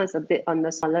because this one's a bit on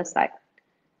the smaller side.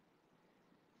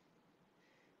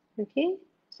 Okay,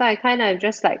 so I kind of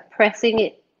just like pressing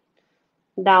it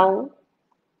down.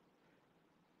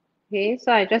 Okay,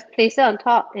 so I just place it on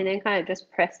top and then kind of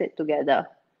just press it together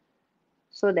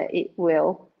so that it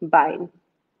will bind.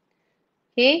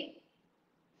 Okay.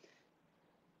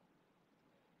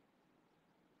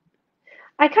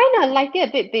 I kind of like it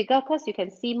a bit bigger because you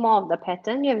can see more of the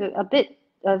pattern. You have a bit,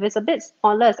 if it's a bit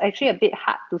smaller, it's actually a bit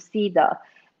hard to see the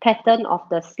pattern of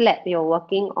the slab you're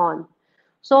working on.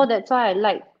 So that's why I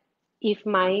like if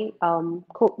my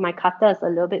my cutter is a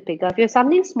little bit bigger. If you have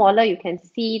something smaller, you can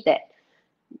see that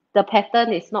the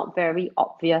pattern is not very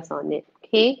obvious on it.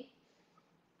 Okay.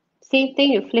 Same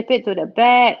thing, you flip it to the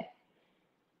back,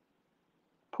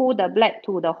 pull the black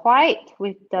to the white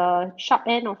with the sharp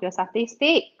end of your satay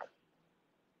stick.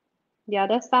 The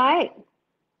other side.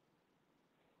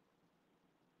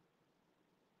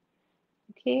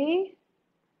 Okay.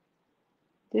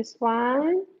 This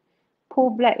one, pull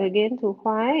black again to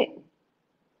white.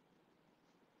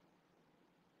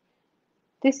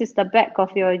 This is the back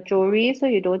of your jewelry, so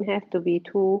you don't have to be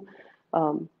too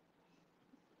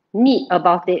neat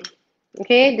about it.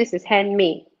 Okay, this is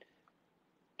handmade.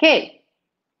 Okay,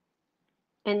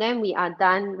 and then we are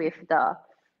done with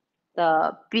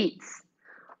the beads.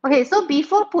 Okay, so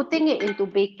before putting it into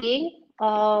baking,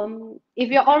 if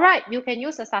you're all right, you can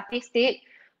use a satay stick.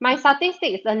 My satay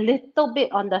stick is a little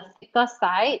bit on the thicker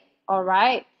side, all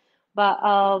right? But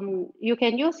you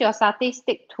can use your satay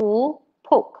stick to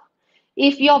poke.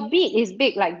 If your bead is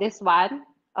big like this one,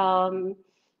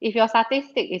 if your satay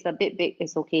stick is a bit big,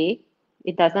 it's okay.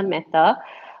 It doesn't matter.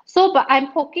 So, but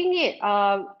I'm poking it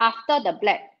after the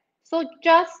black. So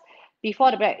just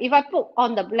before the black. If I put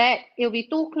on the black, it'll be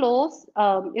too close.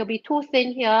 It'll be too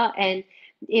thin here and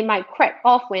it might crack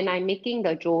off when I'm making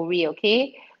the jewelry,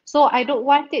 okay? So I don't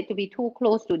want it to be too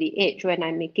close to the edge when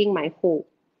I'm making my hole.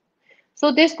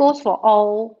 So this goes for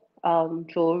all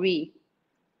jewelry.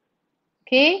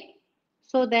 Okay?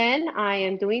 So then I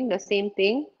am doing the same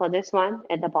thing for this one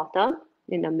at the bottom,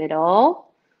 in the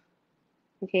middle.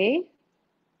 Okay?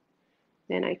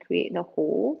 Then I create the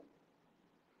hole.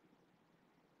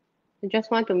 I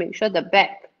just want to make sure the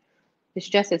back is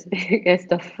just as big as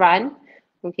the front.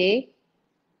 Okay?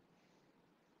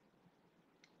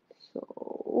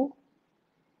 So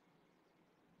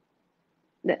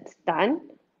that's done.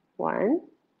 1.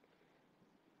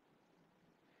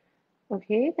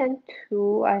 Okay, then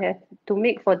 2, I have to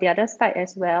make for the other side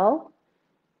as well.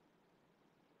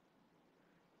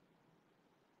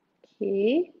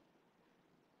 Okay.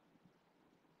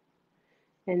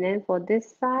 And then for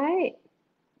this side.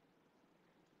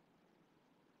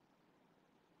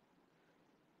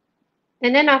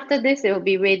 And then after this, it will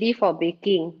be ready for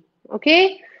baking.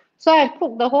 Okay, So I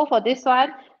poked the hole for this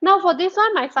one. Now for this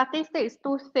one, my satay stick is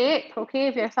too thick. Okay,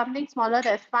 if you have something smaller,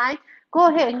 that's fine. Go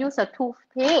ahead and use a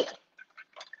toothpick.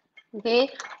 Okay.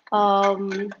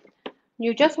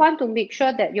 You just want to make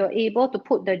sure that you're able to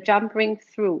put the jump ring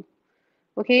through.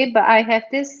 Okay, but I have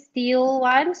this steel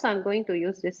one, so I'm going to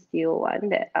use this steel one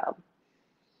that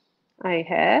I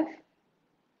have.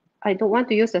 I don't want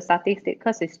to use the satay stick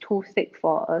because it's too thick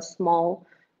for a small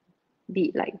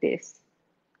bead like this.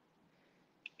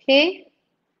 Okay.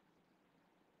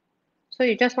 So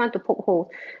you just want to poke holes.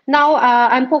 Now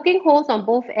I'm poking holes on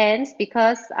both ends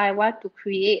because I want to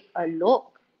create a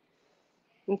look.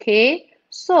 Okay.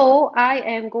 So I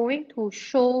am going to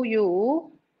show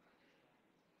you.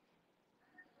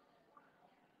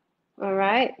 All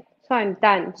right. So I'm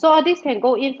done. So all this can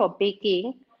go in for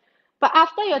baking. But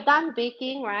after you're done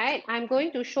baking, right, I'm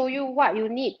going to show you what you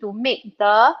need to make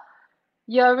the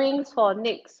earrings for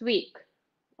next week.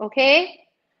 Okay?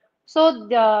 So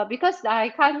because I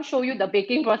can't show you the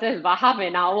baking process about half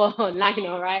an hour online,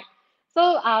 all right?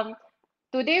 So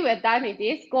today we're done with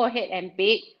this. Go ahead and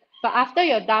bake. But after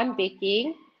you're done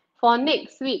baking, for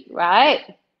next week, right,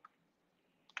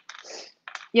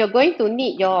 you're going to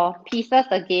need your pieces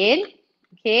again.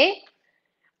 Okay?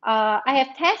 I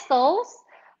have tassels.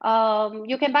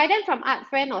 You can buy them from Art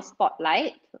Friend or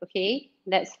Spotlight. Okay,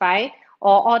 that's fine.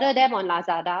 Or order them on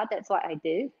Lazada. That's what I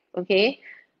did. Okay,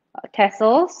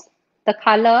 tassels. The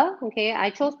color. Okay, I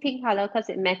chose pink color because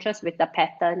it matches with the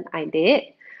pattern I did.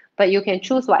 But you can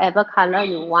choose whatever color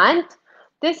you want.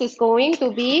 This is going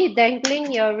to be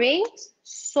dangling earrings.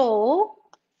 So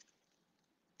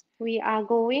we are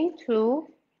going to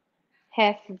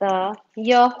have the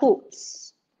ear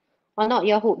hoops. Or not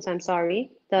ear hoops, I'm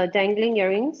sorry, the dangling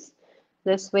earrings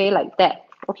this way like that.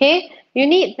 Okay, you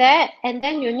need that, and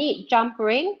then you need jump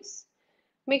rings.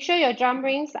 Make sure your jump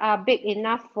rings are big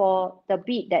enough for the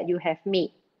bead that you have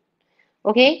made.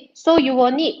 Okay, so you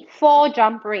will need 4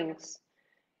 jump rings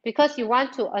because you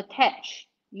want to attach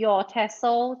your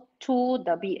tassel to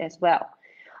the bead as well.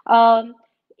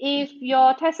 If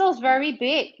your tassel is very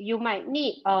big, you might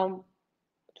need 2,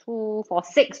 4,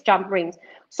 6 jump rings.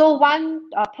 So one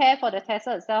pair for the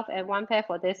tassel itself and one pair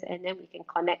for this, and then we can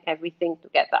connect everything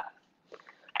together.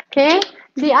 Okay,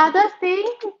 the other thing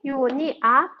you will need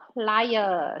are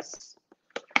pliers.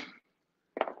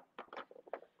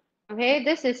 Okay,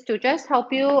 this is to just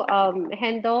help you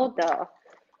handle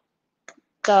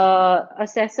the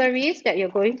accessories that you're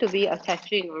going to be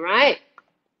attaching, all right?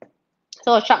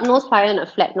 So a sharp nose plier and a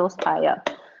flat nose plier.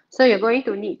 So you're going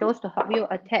to need those to help you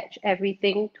attach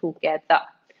everything together.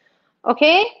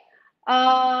 Okay,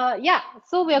 yeah,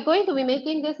 so we are going to be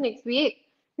making this next week.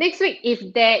 Next week,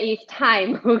 if there is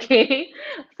time, okay?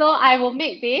 So I will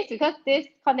make this because this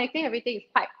connecting everything is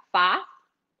quite fast.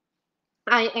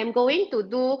 I am going to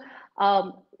do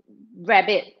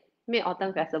rabbit.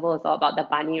 Mid-Autumn Festival is all about the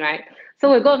bunny, right? So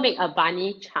we're going to make a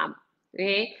bunny charm,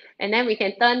 okay? And then we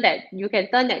can turn that, you can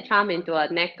turn that charm into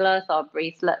a necklace or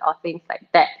bracelet or things like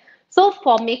that. So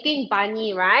for making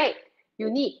bunny, right, you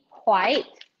need white.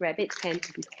 Rabbits tend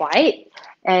to be white.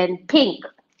 And pink.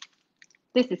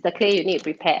 This is the clay you need to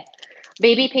prepare.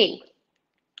 Baby pink.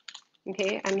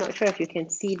 Okay, I'm not sure if you can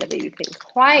see the baby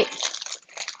pink. White,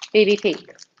 baby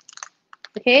pink.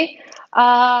 Okay,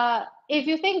 if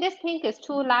you think this pink is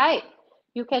too light,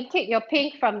 you can take your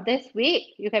pink from this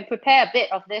week. You can prepare a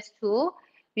bit of this too.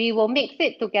 We will mix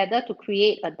it together to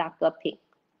create a darker pink.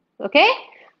 Okay,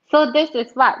 so this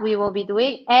is what we will be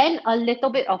doing, and a little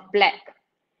bit of black.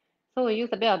 So we use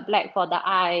a bit of black for the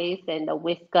eyes and the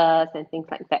whiskers and things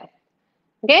like that.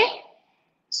 Okay,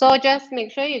 so just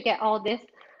make sure you get all this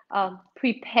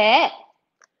prepared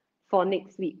for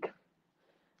next week.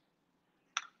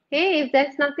 Hey, if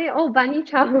there's nothing, oh, bunny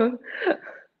charm.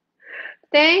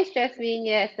 Thanks, Jasmine.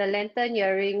 Yes, the lantern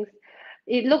earrings.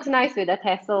 It looks nice with the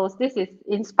tassels. This is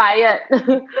inspired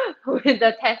with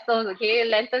the tassels, okay?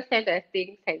 Lanterns tend to have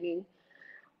things hanging.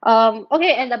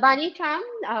 Okay, and the bunny charm,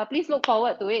 please look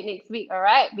forward to it next week, all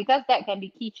right? Because that can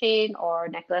be keychain or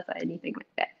necklace or anything like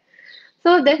that.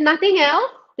 So if there's nothing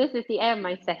else, this is the end of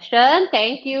my session.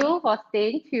 Thank you for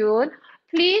staying tuned.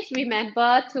 Please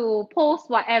remember to post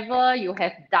whatever you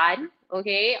have done,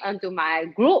 okay, onto my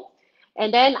group.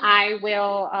 And then I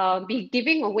will be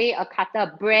giving away a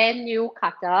cutter, brand new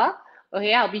cutter.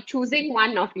 Okay, I'll be choosing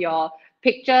one of your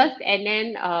pictures, and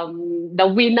then the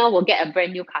winner will get a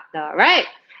brand new cutter, right?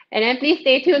 And then please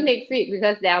stay tuned next week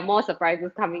because there are more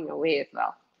surprises coming your way as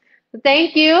well. So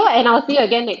thank you, and I'll see you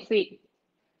again next week.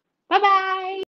 Bye bye.